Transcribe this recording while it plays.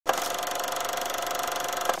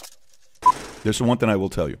There's one thing I will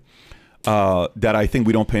tell you that I think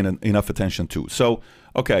we don't pay enough attention to. So,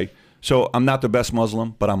 okay. So I'm not the best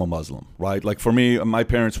Muslim, but I'm a Muslim, right? Like for me, my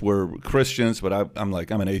parents were Christians, but I'm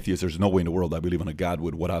an atheist. There's no way in the world I believe in a God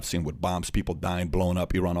with what I've seen with bombs, people dying, blown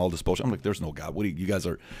up, Iran, all this bullshit. I'm like, there's no God. What do you guys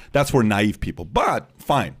are? That's for naive people. But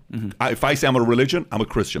fine. If I say I'm a religion, I'm a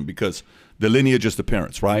Christian because the lineage is the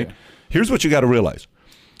parents, right? Yeah. Here's what you got to realize.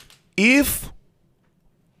 If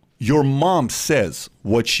your mom says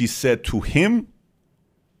what she said to him,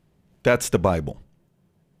 that's the Bible.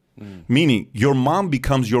 Meaning your mom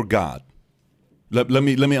becomes your God. Let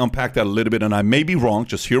me unpack that a little bit, and I may be wrong.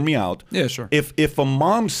 Just hear me out. Yeah, sure. If a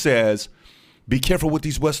mom says, "Be careful with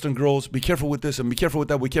these Western girls. Be careful with this, and be careful with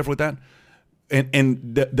that. Be careful with that," and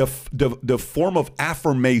the form of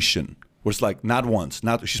affirmation was like not once,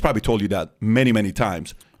 not she's probably told you that many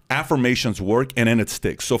times. Affirmations work, and then it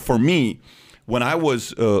sticks. So for me, when I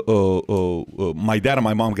was, my dad and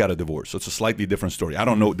my mom got a divorce. So it's a slightly different story. I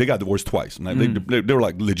don't know. They got divorced twice. And they were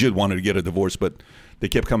like legit wanted to get a divorce, but they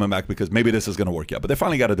kept coming back because maybe this is going to work out. But they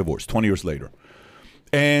finally got a divorce 20 years later.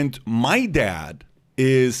 And my dad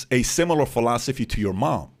is a similar philosophy to your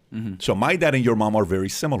mom. So my dad and your mom are very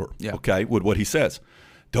similar, okay, with what he says.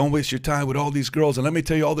 Don't waste your time with all these girls. And let me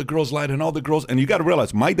tell you, all the girls lied and all the girls. And you got to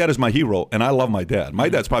realize, my dad is my hero, and I love my dad. My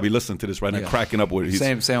dad's probably listening to this right now, cracking up with he's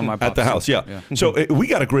same on my at the house. Yeah. So we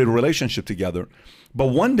got a great relationship together. But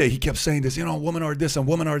one day he kept saying this, you know, women are this and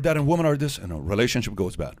women are that and women are this. And a relationship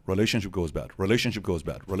goes bad. Relationship goes bad. Relationship goes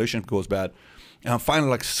bad. Relationship goes bad. And I'm finally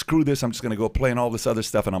like, screw this. I'm just going to go play and all this other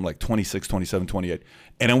stuff. And I'm like 26, 27, 28.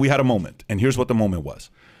 And then we had a moment. And here's what the moment was.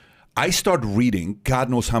 I start reading God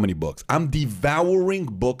knows how many books. I'm devouring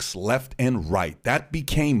books left and right. That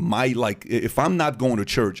became my, like, if I'm not going to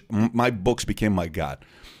church, my books became my God.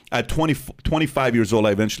 At 25 years old,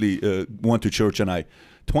 I eventually went to church, and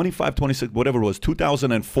 25, 26, whatever it was,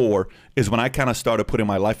 2004 is when I kind of started putting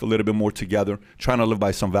my life a little bit more together, trying to live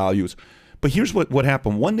by some values. But here's what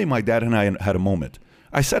happened. One day my dad and I had a moment.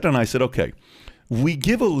 I sat there and I said, okay, we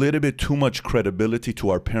give a little bit too much credibility to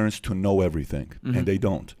our parents to know everything, and they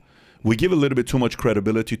don't. We give a little bit too much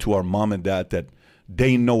credibility to our mom and dad that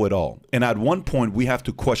they know it all. And at one point, we have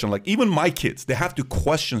to question, like even my kids, they have to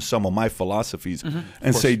question some of my philosophies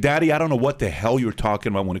and say, Daddy, I don't know what the hell you're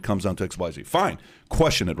talking about when it comes down to X, Y, Z. Fine,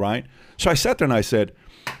 question it, right? So I sat there and I said,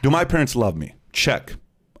 do my parents love me? Check,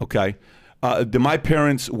 okay? Do my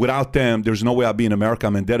parents, without them, there's no way I'd be in America.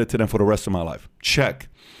 I'm indebted to them for the rest of my life. Check.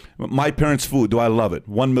 My parents' food, do I love it?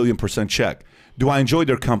 1,000,000% check. Do I enjoy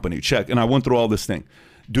their company? Check. And I went through all this thing.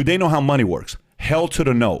 Do they know how money works? Hell to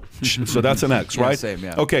the no. So that's an X, right? Same,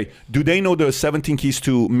 yeah. Okay. Do they know the 17 keys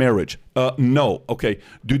to marriage? No. Okay.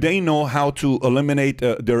 Do they know how to eliminate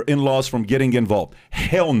their in-laws from getting involved?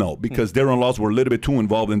 Hell no, because their in-laws were a little bit too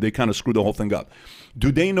involved and they kind of screwed the whole thing up.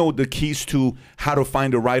 Do they know the keys to how to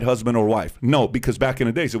find the right husband or wife? No, because back in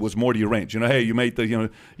the days, it was more to your range. You know, hey, you made the, you know,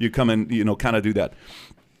 you come and, you know, kind of do that.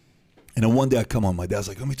 And then one day I come on, my dad's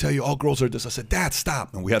like, let me tell you, all girls are this. I said, Dad,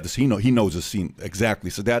 stop. And we had this, he knows the scene exactly.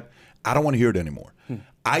 So Dad, I don't want to hear it anymore.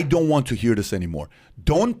 I don't want to hear this anymore.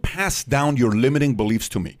 Don't pass down your limiting beliefs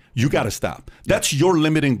to me. You got to stop. That's your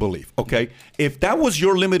limiting belief, okay? If that was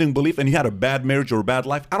your limiting belief and you had a bad marriage or a bad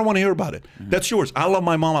life, I don't want to hear about it. That's yours. I love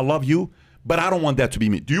my mom. I love you. But I don't want that to be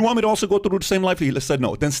me. Do you want me to also go through the same life? He said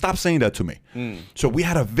no. Then stop saying that to me. So we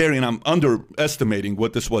had a very, and I'm underestimating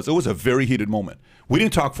what this was. It was a very heated moment. We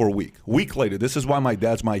didn't talk for a week. A week later, this is why my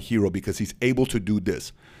dad's my hero, because he's able to do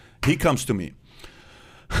this. He comes to me.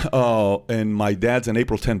 And my dad's an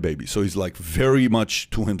April 10 baby. So he's like very much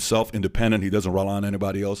to himself, independent. He doesn't rely on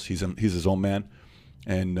anybody else. He's his own man.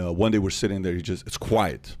 And one day we're sitting there. It's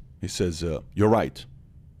quiet. He says, you're right.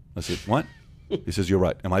 I said, what? He says, you're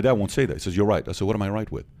right. And my dad won't say that. He says, you're right. I said, what am I right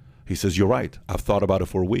with? He says, you're right. I've thought about it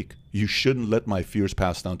for a week. You shouldn't let my fears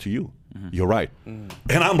pass down to you. You're right. And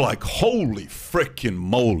I'm like, holy freaking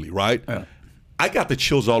moly, right? I got the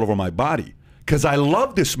chills all over my body because I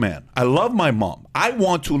love this man. I love my mom. I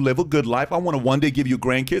want to live a good life. I want to one day give you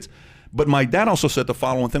grandkids. But my dad also said the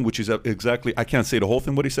following thing, which is exactly, I can't say the whole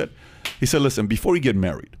thing, what he said. He said, listen, before you get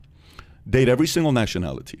married, date every single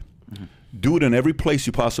nationality. Do it in every place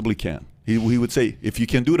you possibly can. He would say, if you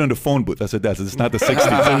can do it in the phone booth. I said, it's not the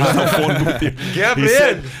 60s. There's no phone booth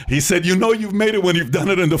here. He said, you know you've made it when you've done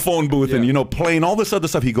it in the phone booth and, you know, playing all this other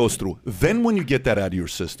stuff he goes through. Then when you get that out of your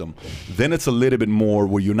system, then it's a little bit more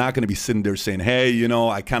where you're not going to be sitting there saying, hey, you know,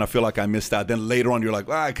 I kind of feel like I missed out. Then later on, you're like,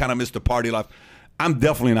 I kind of missed the party life. I'm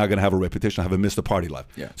definitely not going to have a reputation. I have missed the party life.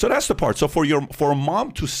 So that's the part. So for a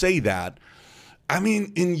mom to say that, I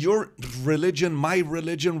mean, in your religion, my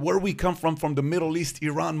religion, where we come from the Middle East,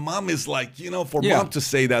 Iran, mom is like, you know, for mom to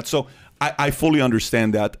say that. So I fully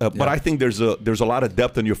understand that, but I think there's a lot of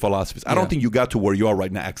depth in your philosophies. I don't think you got to where you are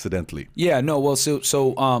right now accidentally. Yeah, no. Well, so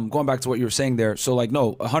going back to what you were saying there. So like,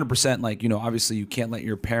 no, 100%. Like, you know, obviously you can't let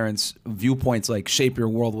your parents' viewpoints like shape your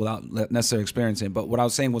world without necessarily experiencing it. But what I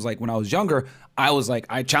was saying was like when I was younger, I was like,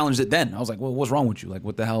 I challenged it then. I was like, well, what's wrong with you? Like,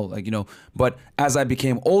 what the hell? Like, you know. But as I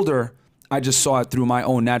became older, I just saw it through my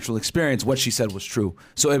own natural experience. What she said was true.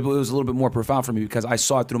 So it was a little bit more profound for me because I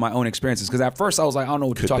saw it through my own experiences. Because at first I was like, I don't know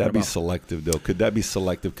what you're talking about. Could that be selective, though? Could that be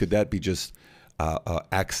selective? Could that be just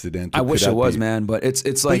accidental? I wish it was, man. But it's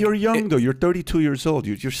like. But you're young, though. You're 32 years old.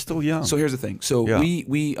 You're still young. So here's the thing. So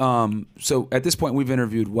so at this point we've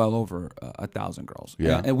interviewed well over 1,000 girls.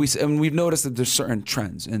 Yeah. And we've noticed that there's certain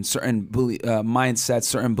trends and certain mindsets,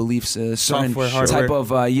 certain beliefs, certain Software, type hardware.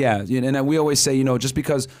 of And we always say, you know, just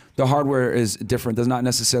because the hardware is different does not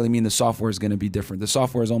necessarily mean the software is going to be different. The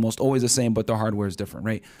software is almost always the same, but the hardware is different,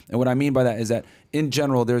 right? And what I mean by that is that in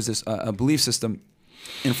general, there's this a belief system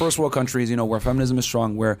in first world countries, you know, where feminism is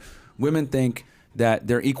strong, where women think that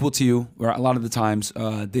they're equal to you, or a lot of the times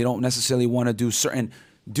they don't necessarily want to do certain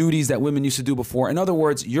duties that women used to do before. In other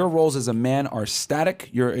words, your roles as a man are static.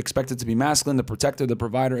 You're expected to be masculine, the protector, the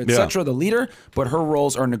provider, etc., the leader, but her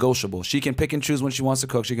roles are negotiable. She can pick and choose when she wants to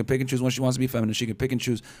cook. She can pick and choose when she wants to be feminine. She can pick and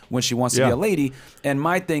choose when she wants to be a lady. And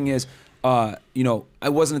my thing is, you know,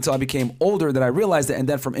 it wasn't until I became older that I realized it. And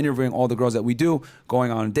then from interviewing all the girls that we do,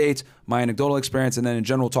 going on dates, my anecdotal experience, and then in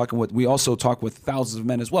general we also talk with thousands of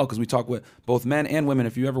men as well, because we talk with both men and women.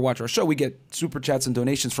 If you ever watch our show, we get super chats and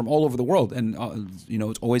donations from all over the world. And, you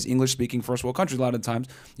know, it's always English speaking first world countries a lot of the times,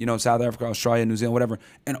 you know, South Africa, Australia, New Zealand, whatever.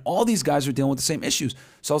 And all these guys are dealing with the same issues.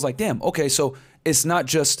 So I was like, damn, okay, so it's not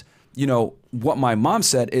just, you know, what my mom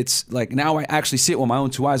said. It's like now I actually see it with my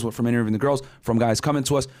own two eyes from interviewing the girls, from guys coming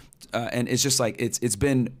to us. And it's just like it's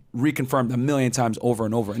been reconfirmed a million times over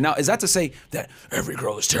and over. Now, is that to say that every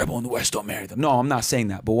girl is terrible in the West, don't marry them? No, I'm not saying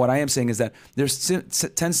that. But what I am saying is that there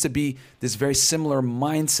tends to be this very similar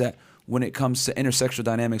mindset when it comes to intersexual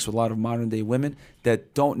dynamics with a lot of modern day women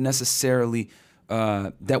that don't necessarily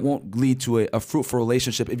that won't lead to a fruitful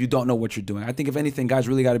relationship if you don't know what you're doing. I think if anything, guys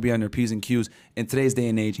really got to be on their P's and Q's in today's day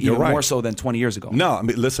and age, even more so than 20 years ago. No, I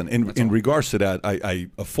mean, listen, in regards to that, I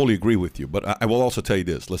fully agree with you. But I will also tell you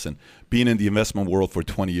this. Listen, being in the investment world for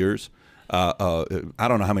 20 years, I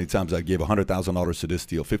don't know how many times I gave $100,000 to this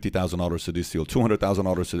deal, $50,000 to this deal,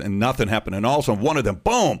 $200,000 to, and nothing happened. And all of a sudden, one of them,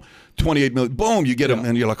 boom, 28 million, boom, you get them,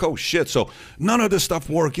 and you're like, oh shit. So none of this stuff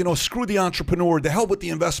work. You know, screw the entrepreneur, the hell with the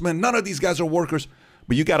investment. None of these guys are workers.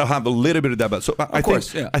 But you got to have a little bit of that. So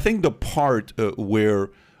I think the part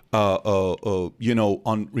where you know,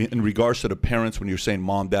 in regards to the parents, when you're saying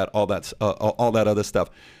mom, dad, all that other stuff,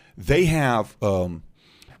 they have.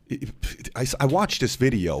 I watched this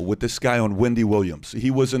video with this guy on Wendy Williams.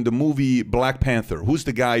 He was in the movie Black Panther. Who's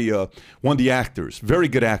the guy, one of the actors, very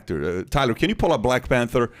good actor. Tyler, can you pull up Black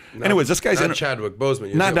Panther? Anyways, this guy's not Chadwick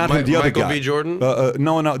Boseman. Not the other guy. Michael B. Jordan?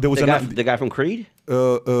 No, there was the guy from Creed?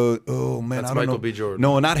 Oh man, that's I don't Michael know. B. Jordan.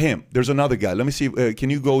 No, not him. There's another guy. Let me see. Can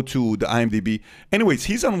you go to the IMDb? Anyways,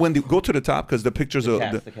 he's on Wendy. Go to the top because the pictures are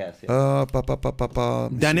the cast. Yeah.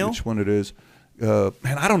 Daniel? Which one it is? Man,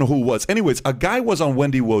 I don't know who it was. Anyways, a guy was on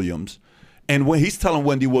Wendy Williams, and when he's telling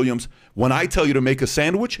Wendy Williams, when I tell you to make a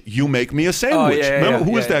sandwich, you make me a sandwich. Remember,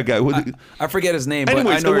 who is that guy? I forget his name. Anyways,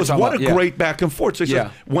 but I know it was what about. a great back and forth. So he says,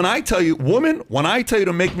 when I tell you, woman, when I tell you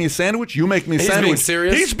to make me a sandwich, you make me a sandwich. He's being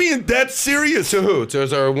serious? He's being dead serious. To who? To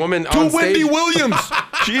a woman on stage? To Wendy Williams.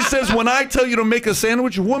 She says, when I tell you to make a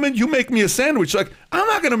sandwich, woman, you make me a sandwich. Like, I'm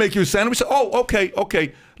not going to make you a sandwich. Oh,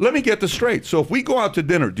 okay. Let me get this straight. So if we go out to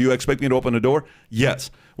dinner, do you expect me to open the door? Yes.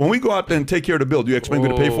 When we go out there and take care of the bill, do you expect me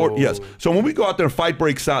to pay for it? Yes. So when we go out there and fight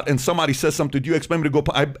breaks out and somebody says something, do you expect me to go?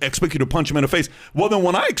 I expect you to punch him in the face. Well, then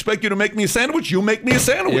when I expect you to make me a sandwich, you make me a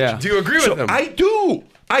sandwich. Yeah. Do you agree with him? I do.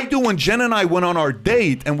 When Jen and I went on our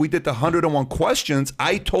date and we did the 101 questions,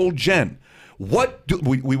 I told Jen, we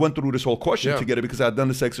went through this whole question together because I had done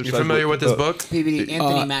this exercise. You familiar with this book? PBD,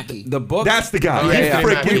 Anthony Mackie. The book? That's the guy. He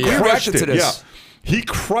freaking crushed it. Yeah. He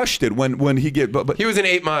crushed it when he get. But he was in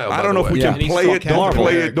 8 Mile. I don't know if we can play it. Don't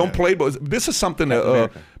play it. Don't play it. But this is something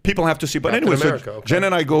that people have to see. But anyway, so Jen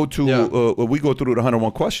and I go to we go through the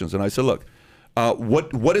 101 questions, and I said, look,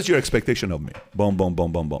 what is your expectation of me? Boom, boom,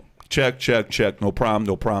 boom, boom, boom. Check. No problem.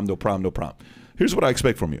 Here's what I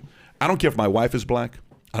expect from you. I don't care if my wife is black.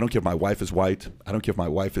 I don't care if my wife is white. I don't care if my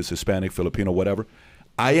wife is Hispanic, Filipino, whatever.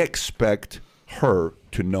 I expect her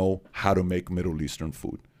to know how to make Middle Eastern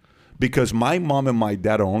food. Because my mom and my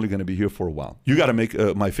dad are only going to be here for a while. You got to make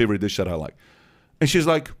my favorite dish that I like. And she's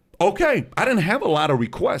like, okay. I didn't have a lot of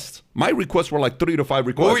requests. My requests were like 3 to 5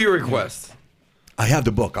 requests. What were your requests? I have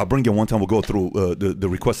the book. I'll bring you one time. We'll go through the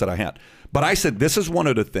requests that I had. But I said, this is one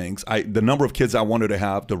of the things. The number of kids I wanted to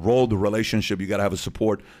have, the role, the relationship, you got to have a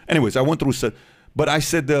support. Anyways, I went through, but I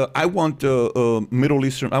said, I want Middle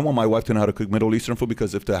Eastern. I want my wife to know how to cook Middle Eastern food,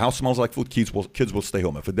 because if the house smells like food, kids will stay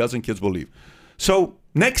home. If it doesn't, kids will leave. So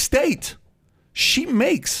next date, she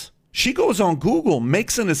goes on Google,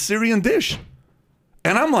 makes an Assyrian dish.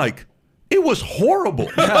 And I'm like, it was horrible.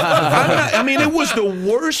 I mean, it was the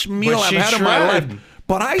worst meal I've had in my life.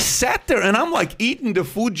 But I sat there and I'm like eating the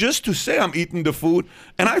food just to say I'm eating the food.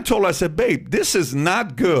 And I told her, I said, babe, this is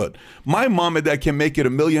not good. My mom and dad can make it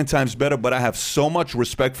 1,000,000 times better, but I have so much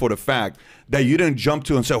respect for the fact that you didn't jump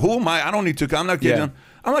to and say, who am I? I don't need to. I'm not getting done.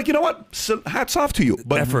 I'm like, you know what? So, hats off to you.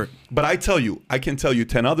 But, effort. But I tell you, I can tell you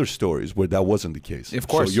 10 other stories where that wasn't the case. Of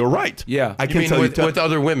course. So you're right. Yeah. I can tell with, you. with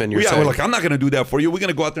other women, you're Yeah, saying. we're like, I'm not going to do that for you. We're going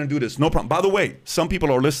to go out there and do this. No problem. By the way, some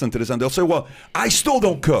people are listening to this and they'll say, well, I still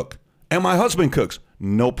don't cook. And my husband cooks.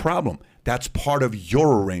 No problem. That's part of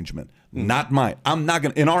your arrangement, not mine. I'm not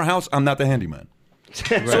going to, in our house, I'm not the handyman.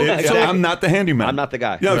 I'm not the handyman. I'm not the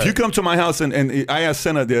guy. Yeah, if you come to my house and I asked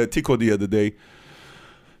Senna, Tico the other day,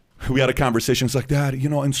 we had a conversation. It's like, Dad, you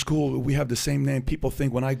know, in school, we have the same name. People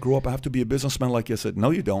think when I grow up, I have to be a businessman like you. I said,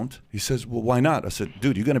 no, you don't. He says, well, why not? I said,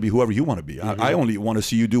 dude, you're going to be whoever you want to be. I only want to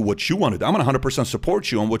see you do what you want to do. I'm going to 100%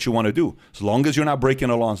 support you on what you want to do. As long as you're not breaking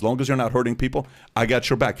the law, as long as you're not hurting people, I got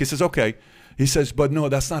your back. He says, okay. He says, but no,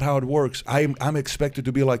 that's not how it works. I'm expected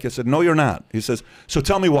to be like you. I said, no, you're not. He says, so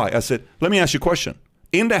tell me why. I said, let me ask you a question.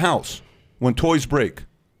 In the house, when toys break,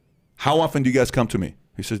 how often do you guys come to me?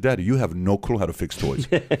 He says, Daddy, you have no clue how to fix toys.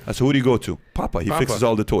 I said, who do you go to? Papa. He fixes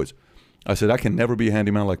all the toys. I said, I can never be a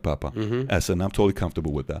handyman like Papa. I said, and I'm totally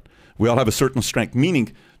comfortable with that. We all have a certain strength,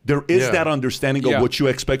 meaning there is that understanding of what you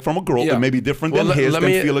expect from a girl that may be different than his, than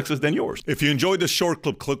Felix's, than yours. If you enjoyed this short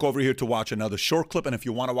clip, click over here to watch another short clip. And if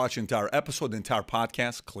you want to watch the entire episode, the entire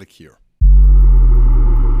podcast, click here.